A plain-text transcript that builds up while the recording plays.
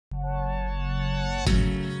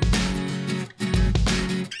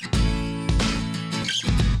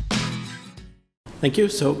Thank you.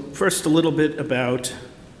 So first, a little bit about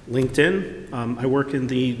LinkedIn. I work in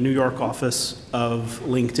the New York office of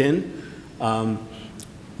LinkedIn.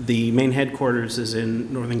 The main headquarters is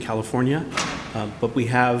in Northern California, but we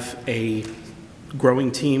have a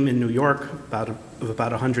growing team in New York, of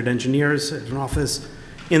about 100 engineers at an office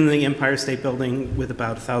in the Empire State Building with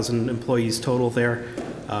about 1,000 employees total there.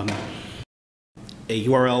 A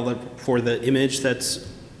URL for the image that's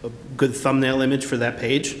a good thumbnail image for that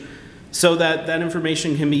page, so that that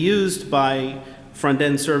information can be used by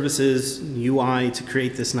front-end services, UI, to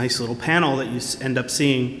create this nice little panel that you end up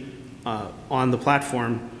seeing on the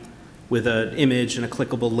platform with an image and a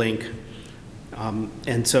clickable link.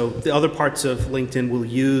 And so the other parts of LinkedIn will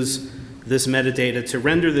use this metadata to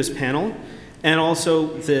render this panel, and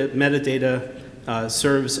also the metadata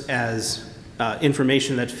serves as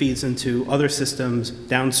information that feeds into other systems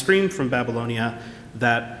downstream from Babylonia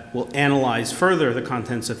that will analyze further the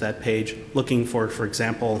contents of that page, looking for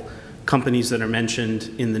example, companies that are mentioned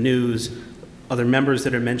in the news, other members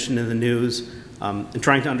that are mentioned in the news, and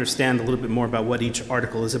trying to understand a little bit more about what each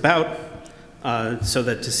article is about, so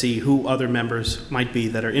that to see who other members might be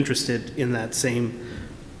that are interested in that same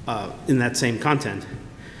content.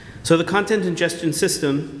 So the content ingestion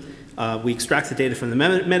system, we extract the data from the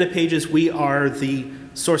meta pages. We are the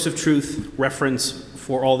source of truth reference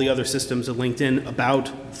for all the other systems of LinkedIn about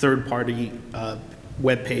third-party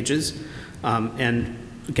web pages, and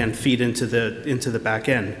again feed into the back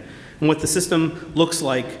end. And what the system looks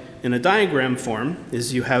like in a diagram form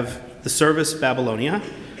is you have the service Babylonia.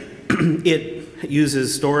 It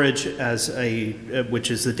uses storage as which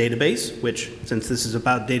is the database, which, since this is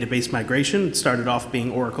about database migration, it started off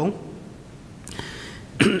being Oracle.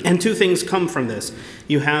 And two things come from this.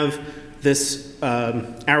 You have this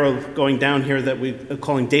arrow going down here that we're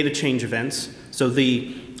calling data change events. So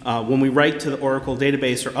when we write to the Oracle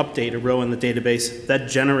database or update a row in the database, that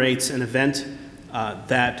generates an event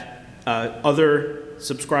that other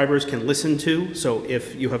subscribers can listen to. So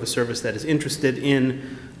if you have a service that is interested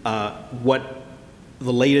in what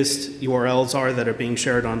the latest URLs are that are being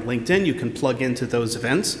shared on LinkedIn, you can plug into those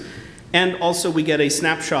events. And also we get a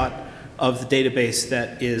snapshot of the database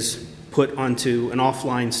that is put onto an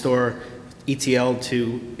offline store, ETL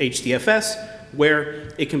to HDFS,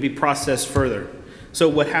 where it can be processed further. So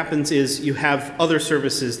what happens is you have other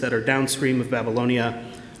services that are downstream of Babylonia.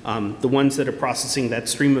 The ones that are processing that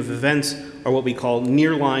stream of events are what we call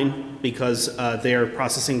nearline, because they are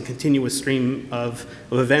processing a continuous stream of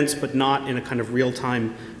events, but not in a kind of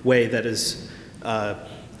real-time way that is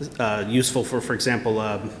useful for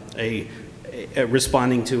example,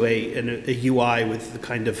 responding to a UI with the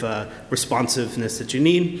kind of responsiveness that you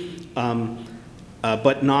need,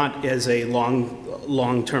 but not as a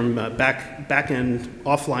long-term back-end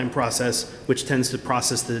offline process, which tends to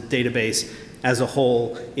process the database as a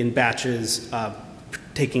whole in batches,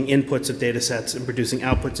 taking inputs of data sets and producing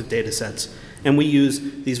outputs of data sets. And we use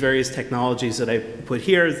these various technologies that I put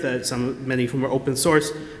here, that many of them are open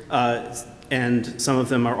source, and some of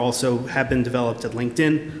them have been developed at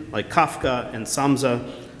LinkedIn, like Kafka and Samza,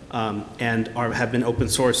 and have been open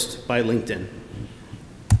sourced by LinkedIn.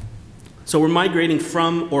 So we're migrating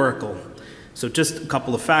from Oracle. So just a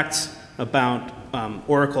couple of facts about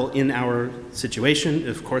Oracle in our situation.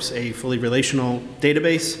 Of course, a fully relational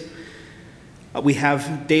database. We have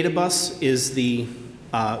Databus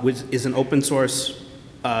which is an open source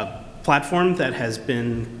platform that has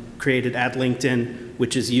been created at LinkedIn,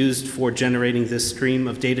 which is used for generating this stream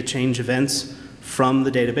of data change events from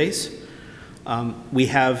the database. We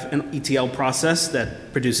have an ETL process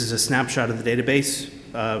that produces a snapshot of the database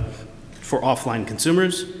for offline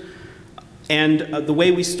consumers. And the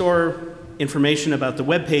way we store information about the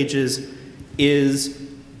web pages is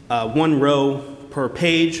one row per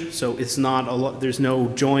page, so it's not there's no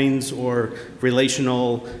joins or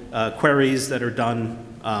relational queries that are done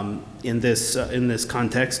in this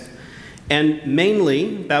context. And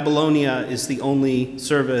mainly, Babylonia is the only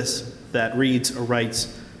service that reads or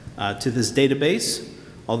writes to this database,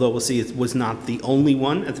 although we'll see it was not the only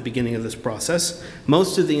one at the beginning of this process.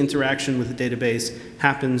 Most of the interaction with the database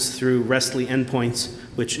happens through RESTly endpoints,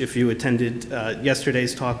 which if you attended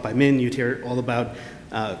yesterday's talk by Min, you'd hear all about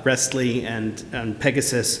RESTly and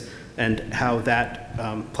Pegasus and how that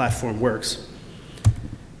platform works.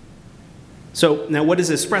 So now what is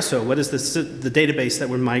Espresso? What is the database that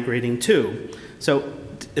we're migrating to? So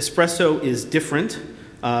Espresso is different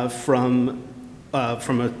from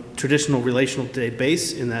a traditional relational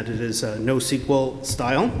database in that it is NoSQL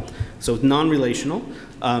style, so non-relational.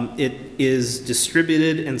 It is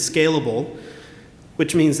distributed and scalable,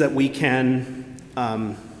 which means that we can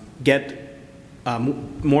get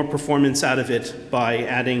more performance out of it by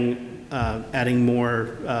adding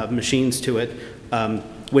more machines to it,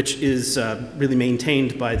 which is really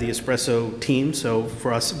maintained by the Espresso team. So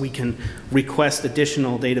for us, we can request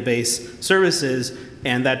additional database services,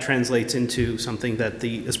 and that translates into something that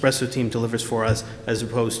the Espresso team delivers for us, as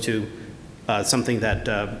opposed to something that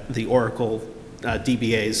the Oracle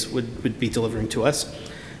DBAs would be delivering to us.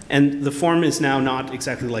 And the form is now not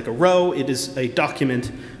exactly like a row. It is a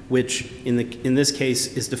document, which in this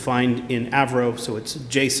case is defined in Avro, so it's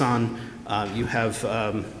JSON. You have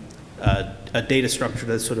a data structure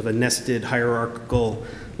that's sort of a nested hierarchical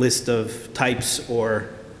list of types or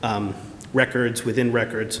records within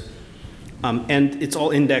records. And it's all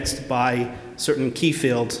indexed by certain key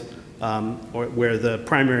fields, or where the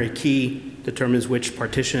primary key determines which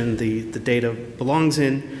partition the data belongs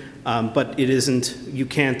in, but it isn't, you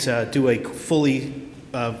can't do a fully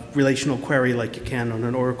relational query like you can on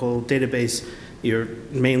an Oracle database. You're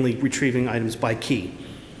mainly retrieving items by key.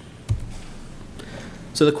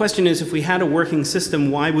 So the question is, if we had a working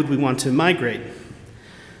system, why would we want to migrate?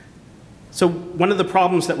 So one of the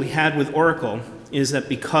problems that we had with Oracle is that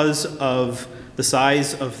because of the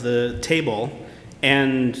size of the table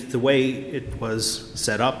and the way it was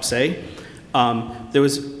set up, say, there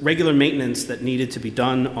was regular maintenance that needed to be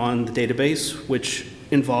done on the database, which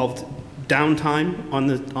involved downtime on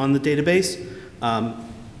the database,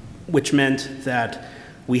 which meant that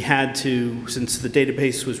we had to, since the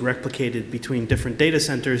database was replicated between different data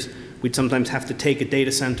centers, we'd sometimes have to take a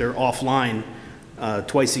data center offline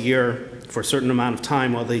twice a year for a certain amount of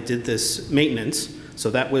time while they did this maintenance.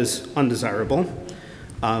 So that was undesirable.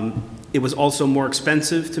 It was also more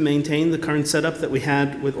expensive to maintain the current setup that we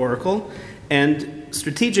had with Oracle. And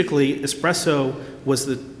strategically, Espresso was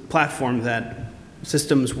the platform that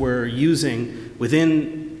systems were using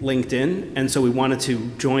within LinkedIn, and so we wanted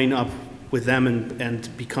to join up with them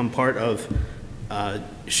and become part of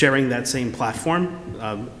sharing that same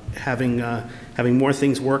platform. Having more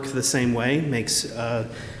things work the same way makes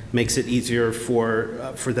it easier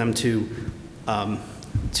for them to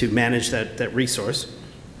manage that resource.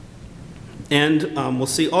 And we'll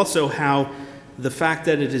see also how the fact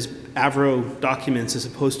that it is Avro documents as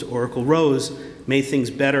opposed to Oracle rows made things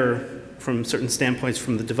better from certain standpoints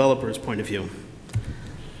from the developer's point of view.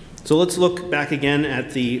 So let's look back again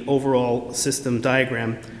at the overall system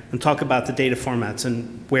diagram and talk about the data formats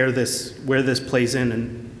and where this plays in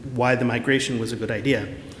and why the migration was a good idea.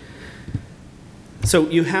 So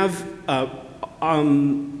you have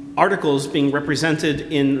articles being represented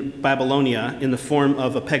in Babylonia in the form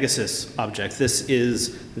of a Pegasus object. This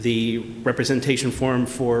is the representation form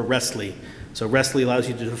for RESTly. So RESTly allows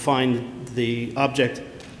you to define the object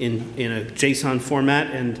in a JSON format,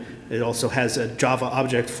 and it also has a Java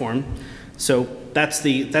object form. So that's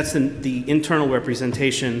the internal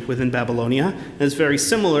representation within Babylonia. And it's very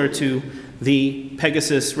similar to the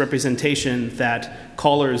Pegasus representation that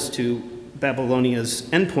callers to Babylonia's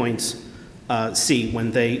endpoints see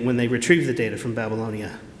when they retrieve the data from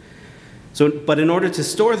Babylonia. So, but in order to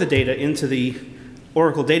store the data into the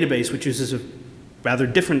Oracle database, which uses a rather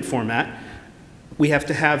different format, we have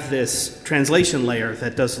to have this translation layer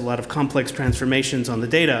that does a lot of complex transformations on the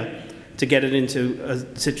data to get it into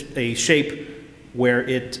a shape where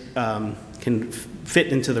it can fit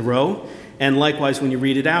into the row. And likewise, when you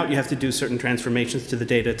read it out, you have to do certain transformations to the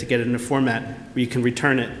data to get it in a format where you can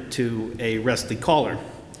return it to a RESTly caller.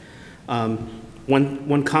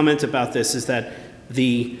 One comment about this is that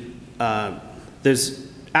there's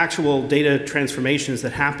actual data transformations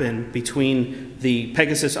that happen between the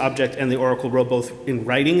Pegasus object and the Oracle row, both in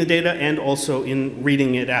writing the data and also in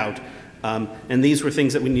reading it out. And these were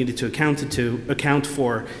things that we needed to account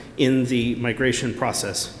for in the migration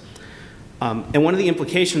process. And one of the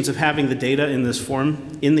implications of having the data in this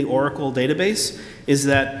form in the Oracle database is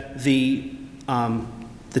that the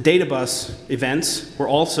data bus events were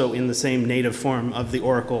also in the same native form of the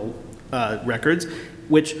Oracle records,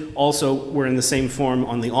 which also were in the same form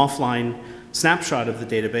on the offline snapshot of the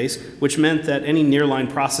database, which meant that any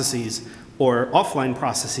nearline processes or offline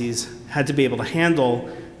processes had to be able to handle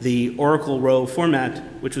the Oracle row format,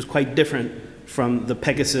 which was quite different from the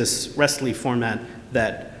Pegasus RESTly format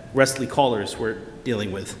that RESTly callers were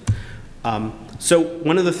dealing with. So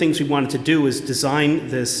one of the things we wanted to do is design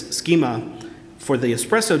this schema for the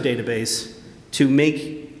Espresso database to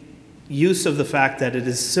make use of the fact that it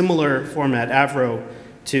is similar format Avro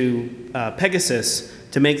to Pegasus,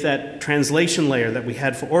 to make that translation layer that we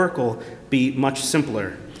had for Oracle be much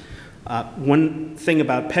simpler. One thing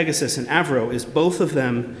about Pegasus and Avro is both of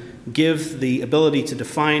them give the ability to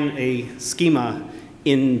define a schema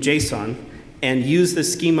in JSON and use the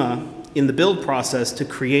schema in the build process to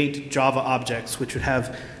create Java objects, which would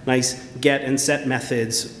have nice get and set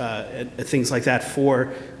methods, things like that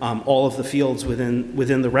for all of the fields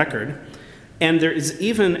within the record. And there is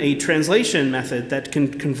even a translation method that can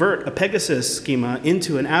convert a Pegasus schema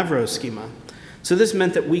into an Avro schema. So this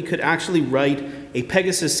meant that we could actually write a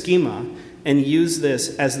Pegasus schema and use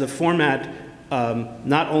this as the format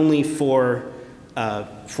not only for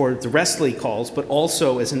the RESTly calls, but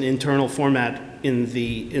also as an internal format in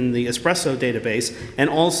the Espresso database, and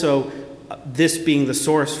also this being the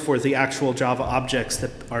source for the actual Java objects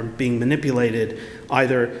that are being manipulated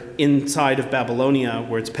either inside of Babylonia,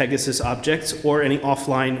 where it's Pegasus objects, or any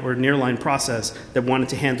offline or nearline process that wanted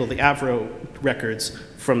to handle the Avro records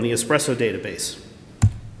from the Espresso database.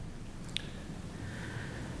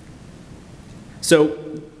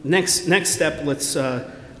 So next step, let's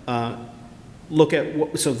look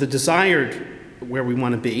at so the desired where we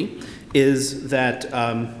want to be is that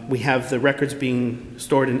we have the records being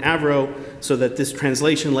stored in Avro so that this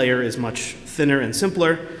translation layer is much thinner and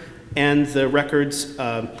simpler, and the records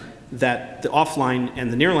that the offline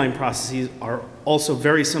and the nearline processes are also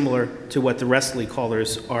very similar to what the RESTly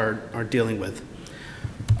callers are dealing with.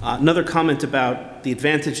 Another comment about the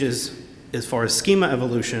advantages as far as schema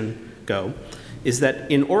evolution go is that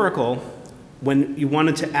in Oracle, when you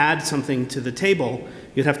wanted to add something to the table,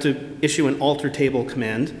 you'd have to issue an alter table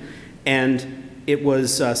command, and it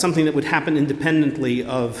was something that would happen independently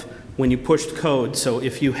of when you pushed code. So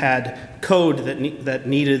if you had code that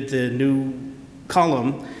needed the new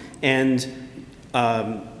column and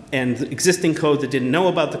existing code that didn't know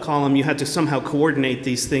about the column, you had to somehow coordinate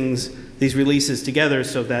these things, these releases together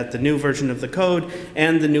so that the new version of the code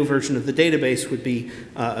and the new version of the database would be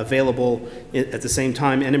available at the same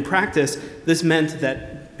time. And in practice, this meant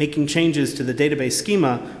that making changes to the database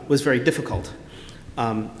schema was very difficult.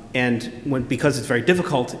 Because it's very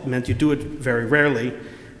difficult, it meant you do it very rarely.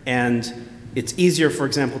 And it's easier, for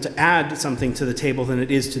example, to add something to the table than it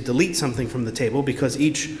is to delete something from the table, because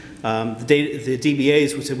each, the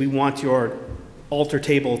DBAs would say, we want your alter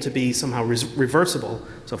table to be somehow reversible.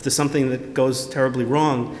 So if there's something that goes terribly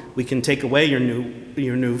wrong, we can take away your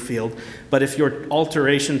new field. But if your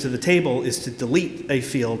alteration to the table is to delete a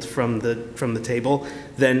field from the table,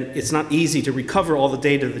 then it's not easy to recover all the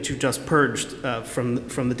data that you just purged from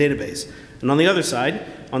the database. And on the other side,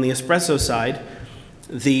 on the Espresso side,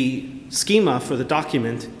 the schema for the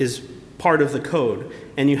document is part of the code,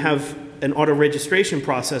 and you have an auto-registration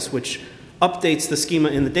process which updates the schema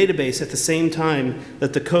in the database at the same time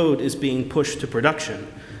that the code is being pushed to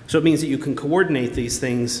production. So it means that you can coordinate these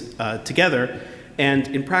things together, and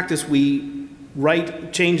in practice we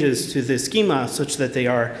write changes to the schema such that they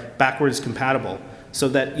are backwards compatible, so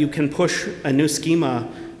that you can push a new schema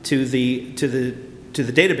to the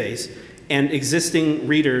database, and existing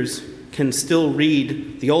readers can still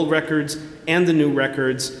read the old records and the new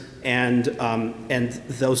records, and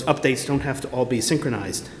those updates don't have to all be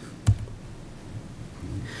synchronized.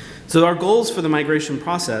 So our goals for the migration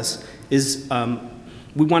process is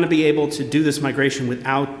we want to be able to do this migration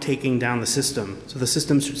without taking down the system. So the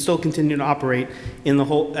system should still continue to operate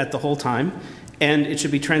at the whole time, and it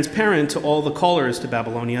should be transparent to all the callers to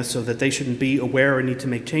Babylonia so that they shouldn't be aware or need to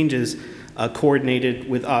make changes coordinated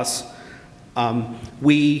with us.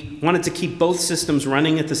 We wanted to keep both systems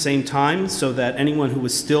running at the same time so that anyone who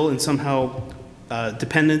was still in somehow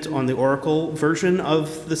dependent on the Oracle version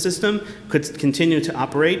of the system could continue to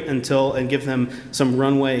operate and give them some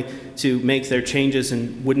runway to make their changes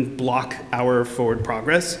and wouldn't block our forward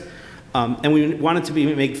progress. And we wanted to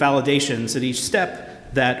make validations at each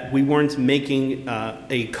step that we weren't making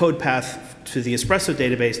a code path to the Espresso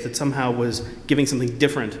database that somehow was giving something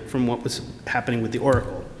different from what was happening with the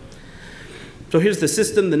Oracle. So here's the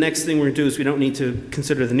system. The next thing we're going to do is we don't need to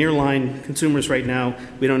consider the nearline consumers right now.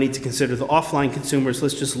 We don't need to consider the offline consumers.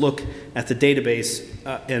 Let's just look at the database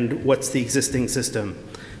and what's the existing system.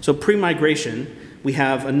 So pre-migration, we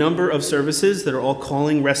have a number of services that are all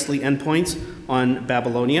calling RESTly endpoints on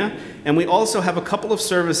Babylonia. And we also have a couple of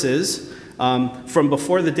services from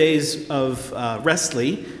before the days of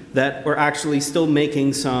RESTly that were actually still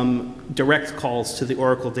making some direct calls to the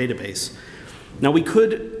Oracle database. Now we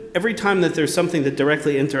could, every time that there's something that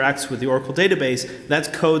directly interacts with the Oracle database, that's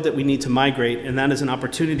code that we need to migrate, and that is an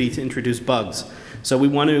opportunity to introduce bugs. So we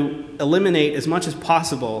want to eliminate as much as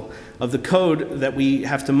possible of the code that we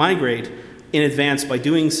have to migrate in advance by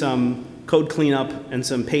doing some code cleanup and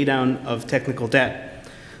some pay down of technical debt.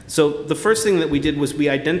 So the first thing that we did was we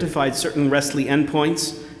identified certain RESTly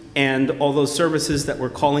endpoints and all those services that were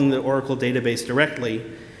calling the Oracle database directly,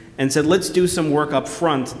 and said, let's do some work up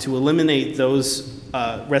front to eliminate those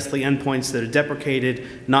RESTly endpoints that are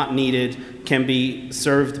deprecated, not needed, can be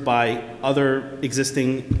served by other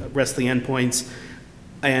existing RESTly endpoints,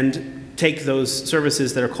 and take those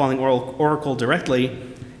services that are calling Oracle directly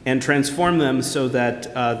and transform them so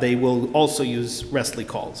that they will also use RESTly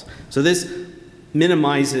calls. So this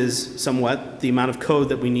minimizes somewhat the amount of code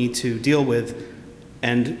that we need to deal with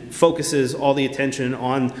and focuses all the attention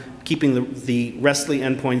on keeping the RESTly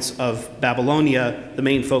endpoints of Babylonia the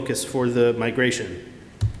main focus for the migration.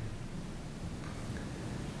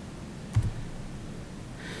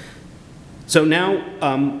 So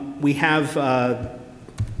now we have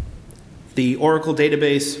the Oracle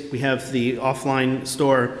database, we have the offline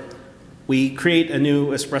store. We create a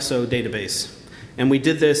new Espresso database. And we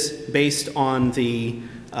did this based on the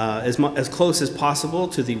as close as possible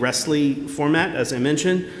to the RESTly format, as I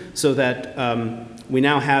mentioned, so that we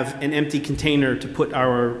now have an empty container to put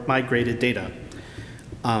our migrated data.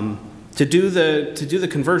 To do the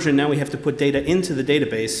conversion, now we have to put data into the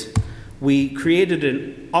database. We created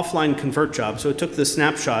an offline convert job, so it took the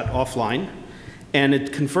snapshot offline, and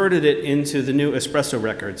it converted it into the new Espresso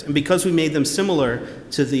records. And because we made them similar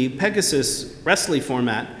to the Pegasus RESTly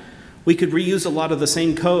format, we could reuse a lot of the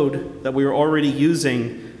same code that we were already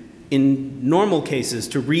using in normal cases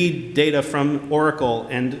to read data from Oracle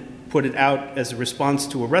and put it out as a response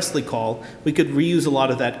to a RESTly call. We could reuse a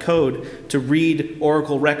lot of that code to read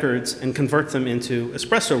Oracle records and convert them into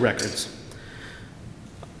Espresso records.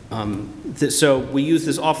 So we used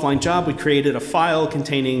this offline job. We created a file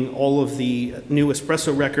containing all of the new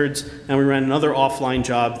Espresso records, and we ran another offline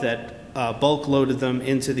job that bulk loaded them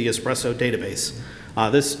into the Espresso database.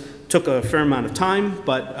 This took a fair amount of time,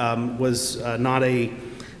 but was not a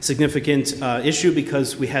significant issue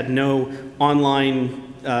because we had no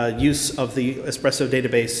online use of the Espresso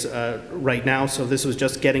database right now, so this was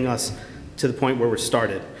just getting us to the point where we're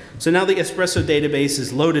started. So now the Espresso database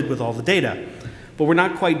is loaded with all the data, but we're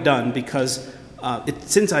not quite done because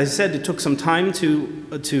since I said it took some time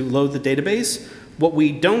to load the database, what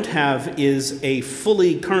we don't have is a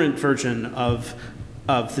fully current version of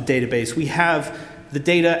the database. We have the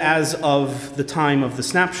data as of the time of the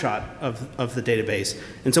snapshot of the database.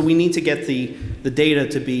 And so we need to get the data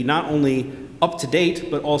to be not only up to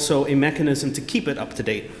date, but also a mechanism to keep it up to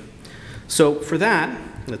date. So for that,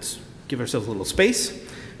 let's give ourselves a little space.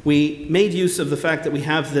 We made use of the fact that we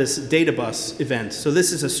have this data bus event. So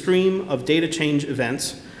this is a stream of data change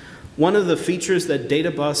events. One of the features that data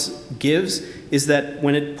bus gives is that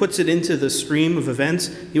when it puts it into the stream of events,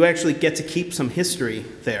 you actually get to keep some history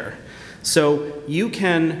there. So you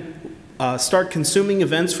can start consuming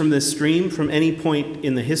events from this stream from any point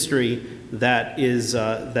in the history that is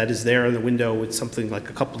there in the window. It's something like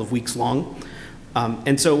a couple of weeks long.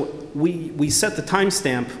 And so we set the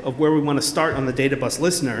timestamp of where we want to start on the data bus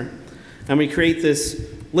listener, and we create this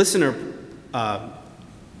listener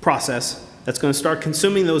process that's going to start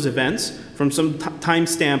consuming those events from some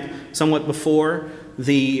timestamp somewhat before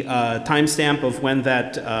the timestamp of when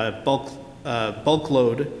that bulk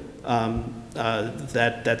load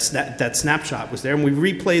that snapshot was there, and we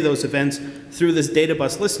replay those events through this data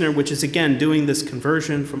bus listener, which is again doing this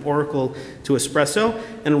conversion from Oracle to Espresso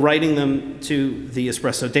and writing them to the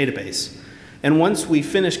Espresso database. And once we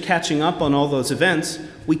finish catching up on all those events,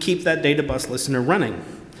 we keep that data bus listener running.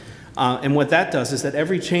 And what that does is that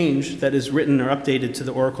every change that is written or updated to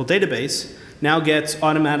the Oracle database now gets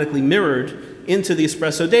automatically mirrored into the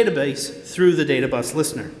Espresso database through the data bus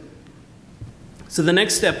listener. So the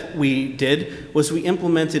next step we did was we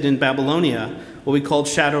implemented in Babylonia what we called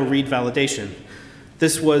shadow read validation.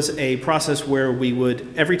 This was a process where we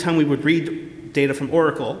would, every time we would read data from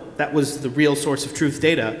Oracle, that was the real source of truth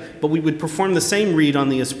data, but we would perform the same read on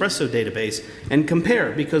the Espresso database and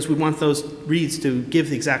compare because we want those reads to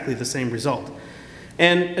give exactly the same result.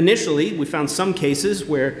 And initially, we found some cases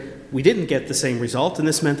where we didn't get the same result, and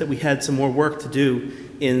this meant that we had some more work to do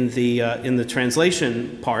in the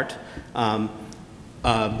translation part.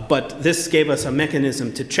 But this gave us a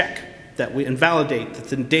mechanism to check that and validate that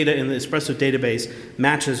the data in the Espresso database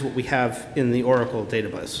matches what we have in the Oracle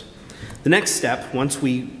database. The next step, once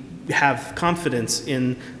we have confidence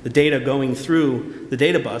in the data going through the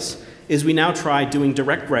data bus, is we now try doing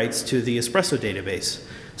direct writes to the Espresso database.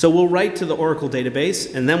 So we'll write to the Oracle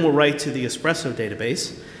database, and then we'll write to the Espresso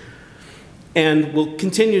database. And we'll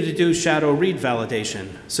continue to do shadow read validation.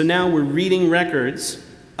 So now we're reading records.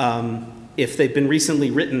 If they've been recently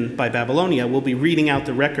written by Babylonia, we'll be reading out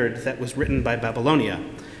the record that was written by Babylonia.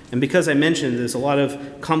 And because I mentioned there's a lot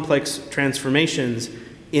of complex transformations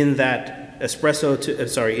in that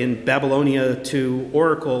in Babylonia to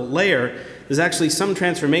Oracle layer, there's actually some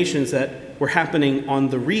transformations that were happening on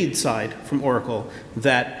the read side from Oracle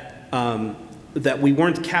that, that we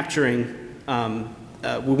weren't capturing from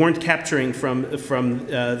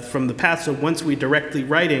the path. So once we directly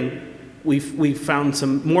writing, we found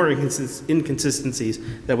some more inconsistencies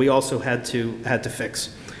that we also had to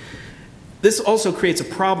fix. This also creates a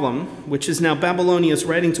problem, which is now Babylonia is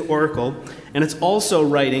writing to Oracle, and it's also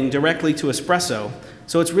writing directly to Espresso.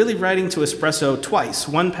 So it's really writing to Espresso twice.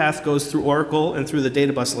 One path goes through Oracle and through the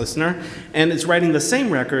data bus listener, and it's writing the same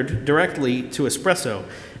record directly to Espresso.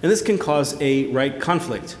 And this can cause a write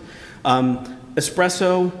conflict.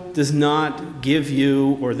 Espresso does not give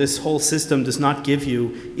you, or this whole system does not give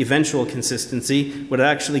you eventual consistency. What it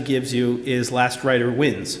actually gives you is last writer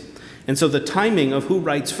wins. And so the timing of who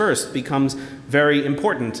writes first becomes very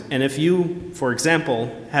important. And if you, for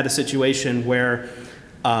example, had a situation where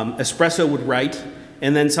Espresso would write,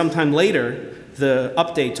 and then sometime later, the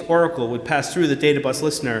update to Oracle would pass through the data bus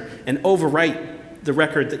listener and overwrite the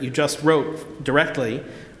record that you just wrote directly,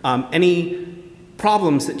 any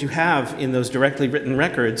problems that you have in those directly written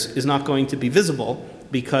records is not going to be visible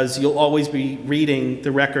because you'll always be reading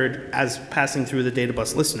the record as passing through the data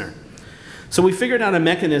bus listener. So we figured out a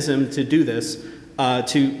mechanism to do this,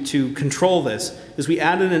 to control this, is we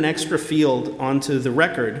added an extra field onto the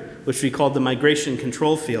record, which we called the migration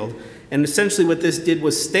control field. And essentially what this did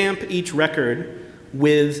was stamp each record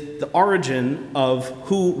with the origin of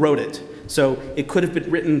who wrote it. So it could have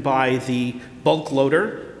been written by the bulk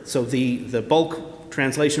loader, so the bulk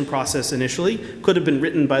translation process initially, could have been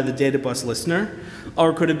written by the data bus listener,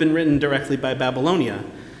 or could have been written directly by Babylonia.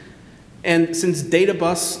 And since data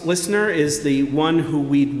bus listener is the one who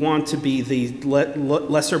we'd want to be the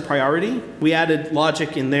lesser priority, we added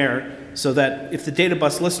logic in there so that if the data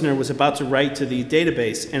bus listener was about to write to the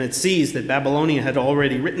database and it sees that Babylonia had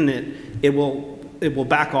already written it, it will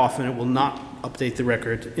back off and it will not update the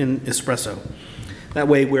record in Espresso. That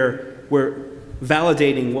way we're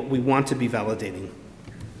validating what we want to be validating.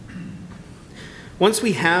 Once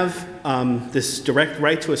we have this direct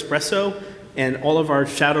write to Espresso and all of our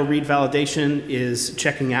shadow read validation is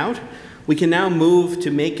checking out, we can now move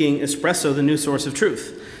to making Espresso the new source of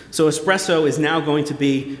truth. So Espresso is now going to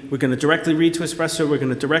be, we're going to directly read to Espresso, we're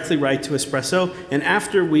going to directly write to Espresso, and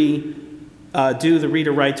after we do the read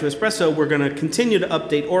or write to Espresso, we're going to continue to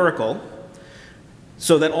update Oracle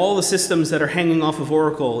so that all the systems that are hanging off of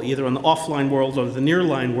Oracle, either on the offline world or the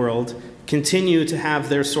nearline world, continue to have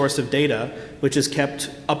their source of data, which is kept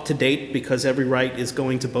up to date because every write is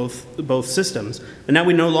going to both systems. But now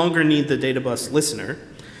we no longer need the data bus listener,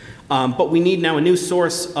 but we need now a new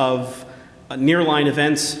source of nearline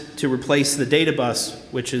events to replace the data bus,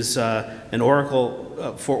 which is an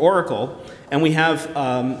Oracle for Oracle. And we have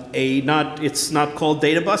it's not called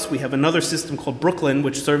data bus. We have another system called Brooklyn,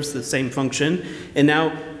 which serves the same function. And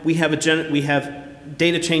now we have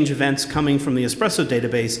data change events coming from the Espresso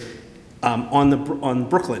database on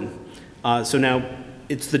Brooklyn. So now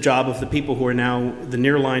it's the job of the people who are now the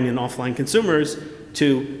nearline and offline consumers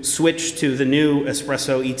to switch to the new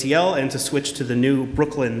Espresso ETL and to switch to the new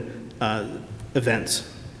Brooklyn events.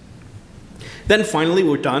 Then finally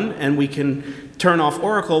we're done and we can turn off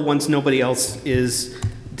Oracle once nobody else is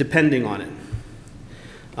depending on it.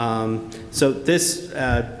 So this,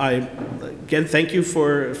 again, thank you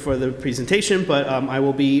for the presentation, but I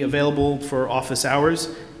will be available for office hours,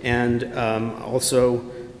 and also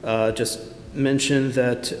just mention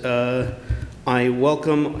that I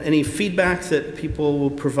welcome any feedback that people will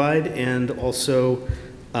provide, and also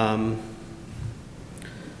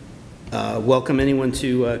welcome anyone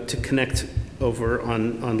to connect over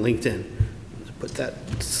on LinkedIn. Put that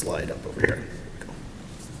slide up over here.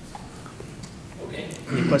 Okay.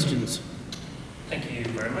 Any questions? Thank you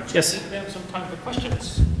very much. Yes. I think we have some time for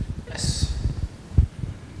questions. Yes.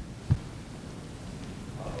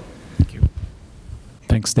 Thank you.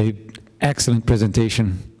 Thanks, Dave. Excellent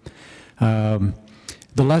presentation. The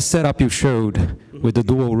last setup you showed with the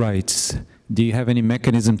dual writes, do you have any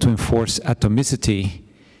mechanism to enforce atomicity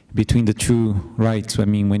between the two writes? I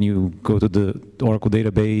mean, when you go to the Oracle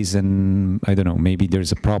database and, I don't know, maybe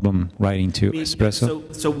there's a problem writing to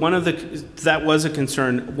Espresso? So one of that was a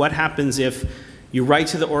concern. What happens if you write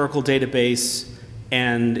to the Oracle database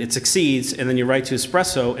and it succeeds, and then you write to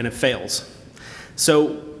Espresso and it fails?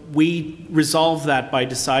 So we resolve that by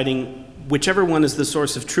deciding whichever one is the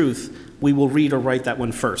source of truth, we will read or write that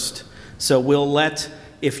one first. So we'll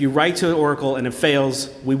if you write to Oracle and it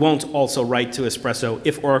fails, we won't also write to Espresso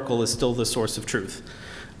if Oracle is still the source of truth.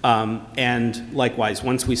 And likewise,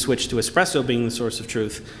 once we switch to Espresso being the source of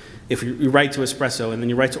truth, if you write to Espresso and then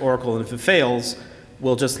you write to Oracle and if it fails,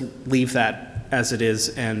 we'll just leave that as it is.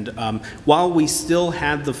 And while we still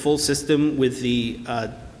had the full system with the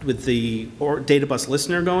data bus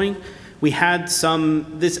listener going, we had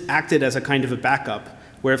this acted as a kind of a backup,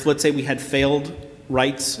 where if, let's say, we had failed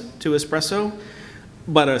writes to Espresso,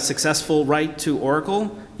 but a successful write to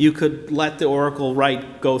Oracle, you could let the Oracle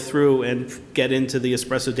write go through and get into the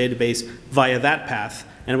Espresso database via that path,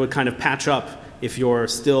 and it would kind of patch up if you're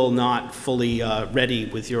still not fully ready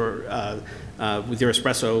with your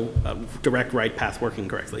Espresso direct write path working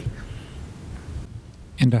correctly.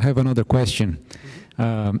 And I have another question.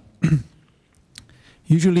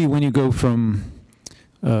 Usually when you go from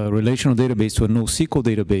a relational database to a NoSQL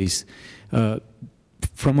database,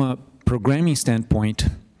 from a programming standpoint,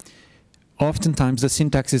 oftentimes the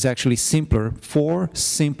syntax is actually simpler for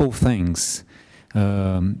simple things.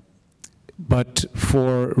 But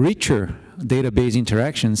for richer database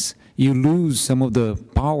interactions, you lose some of the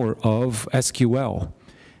power of SQL.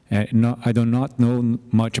 I do not know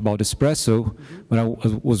much about Espresso, but I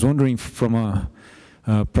was wondering from a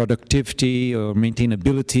productivity or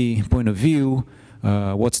maintainability point of view,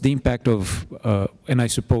 what's the impact of, and I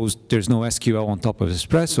suppose there's no SQL on top of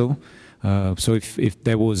Espresso, so if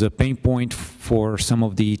there was a pain point for some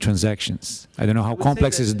of the transactions. I don't know how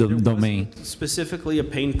complex is the domain. Specifically a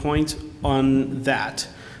pain point on that.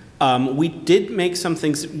 We did make some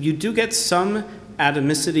things. You do get some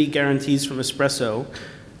atomicity guarantees from Espresso,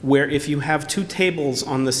 where if you have two tables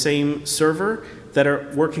on the same server that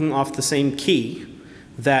are working off the same key,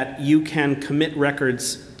 that you can commit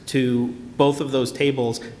records to both of those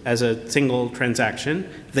tables as a single transaction.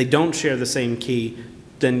 If they don't share the same key,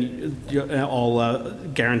 then all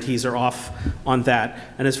guarantees are off on that.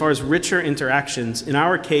 And as far as richer interactions, in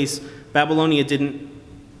our case, Babylonia didn't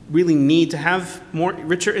really need to have more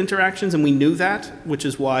richer interactions, and we knew that, which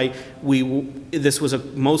is why this was a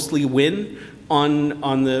mostly win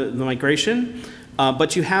on the migration.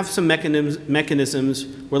 But you have some mechanisms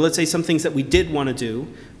where, let's say, some things that we did want to do.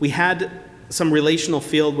 We had some relational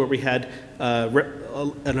field where we had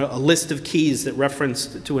a list of keys that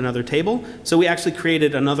referenced to another table. So we actually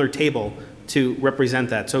created another table to represent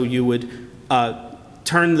that. So you would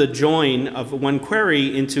turn the join of one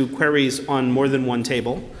query into queries on more than one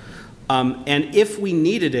table. And if we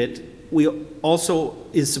needed it, we also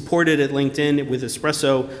is supported at LinkedIn with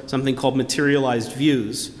Espresso something called materialized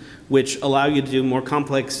views, which allow you to do more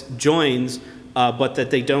complex joins, but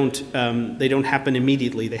that they don't happen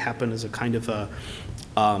immediately. They happen as a kind of a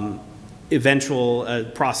eventual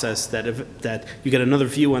process that you get another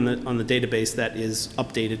view on the database that is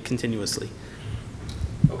updated continuously.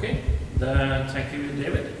 Okay, thank you,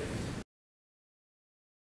 David.